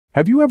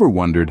Have you ever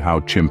wondered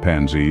how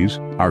chimpanzees,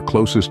 our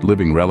closest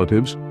living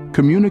relatives,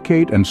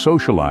 communicate and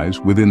socialize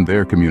within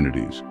their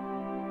communities?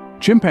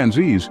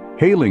 Chimpanzees,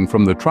 hailing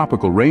from the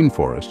tropical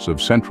rainforests of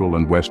Central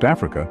and West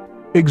Africa,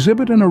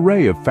 exhibit an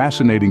array of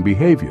fascinating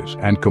behaviors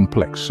and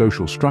complex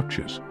social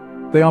structures.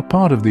 They are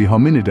part of the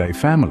Hominidae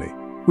family,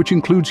 which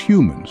includes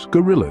humans,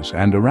 gorillas,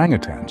 and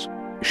orangutans,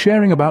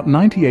 sharing about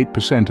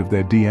 98% of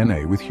their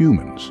DNA with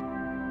humans.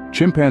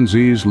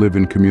 Chimpanzees live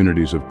in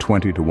communities of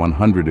 20 to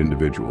 100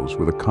 individuals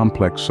with a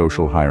complex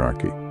social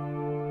hierarchy.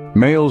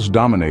 Males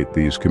dominate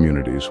these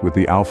communities, with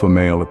the alpha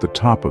male at the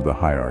top of the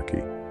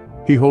hierarchy.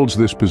 He holds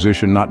this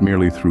position not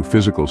merely through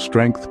physical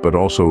strength, but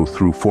also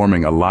through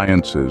forming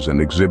alliances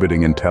and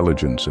exhibiting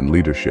intelligence and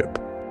leadership.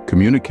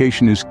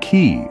 Communication is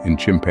key in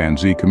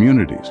chimpanzee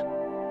communities.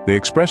 They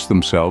express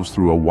themselves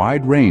through a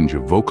wide range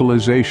of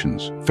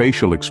vocalizations,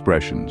 facial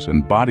expressions,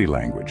 and body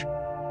language.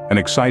 An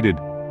excited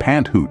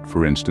pant hoot,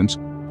 for instance,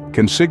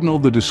 can signal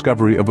the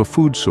discovery of a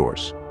food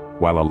source,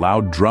 while a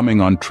loud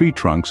drumming on tree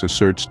trunks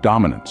asserts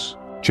dominance.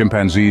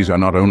 Chimpanzees are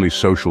not only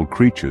social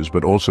creatures,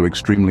 but also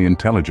extremely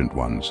intelligent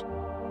ones.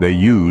 They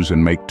use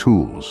and make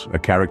tools, a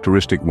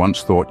characteristic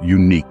once thought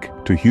unique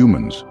to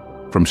humans.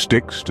 From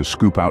sticks to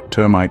scoop out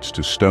termites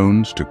to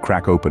stones to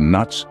crack open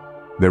nuts,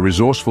 their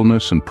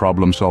resourcefulness and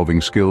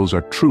problem-solving skills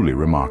are truly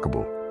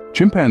remarkable.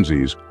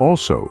 Chimpanzees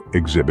also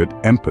exhibit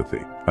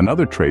empathy,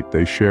 another trait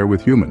they share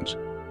with humans.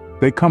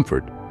 They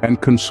comfort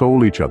and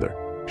console each other,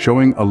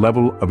 showing a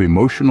level of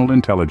emotional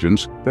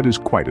intelligence that is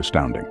quite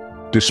astounding.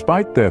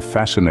 Despite their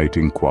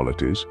fascinating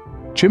qualities,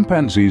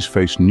 chimpanzees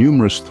face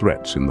numerous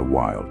threats in the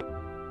wild.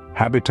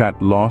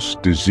 Habitat loss,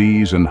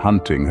 disease, and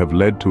hunting have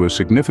led to a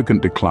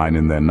significant decline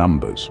in their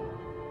numbers.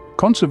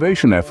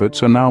 Conservation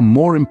efforts are now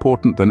more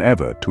important than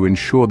ever to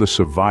ensure the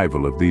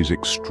survival of these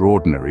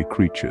extraordinary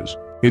creatures.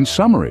 In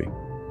summary,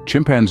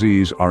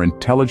 chimpanzees are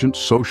intelligent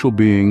social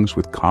beings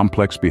with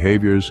complex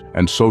behaviors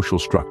and social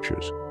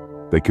structures.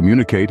 They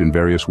communicate in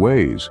various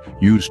ways,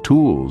 use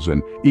tools,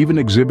 and even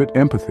exhibit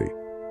empathy.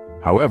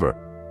 However,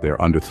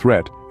 they're under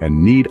threat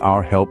and need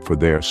our help for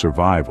their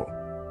survival.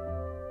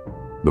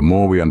 The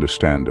more we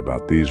understand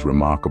about these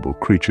remarkable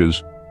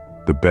creatures,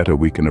 the better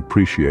we can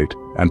appreciate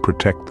and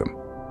protect them.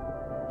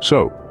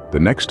 So, the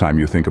next time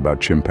you think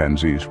about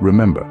chimpanzees,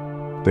 remember,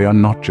 they are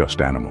not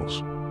just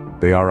animals.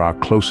 They are our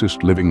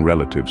closest living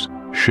relatives,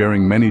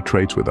 sharing many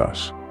traits with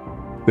us.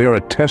 They are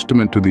a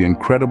testament to the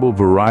incredible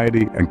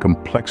variety and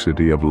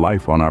complexity of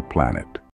life on our planet.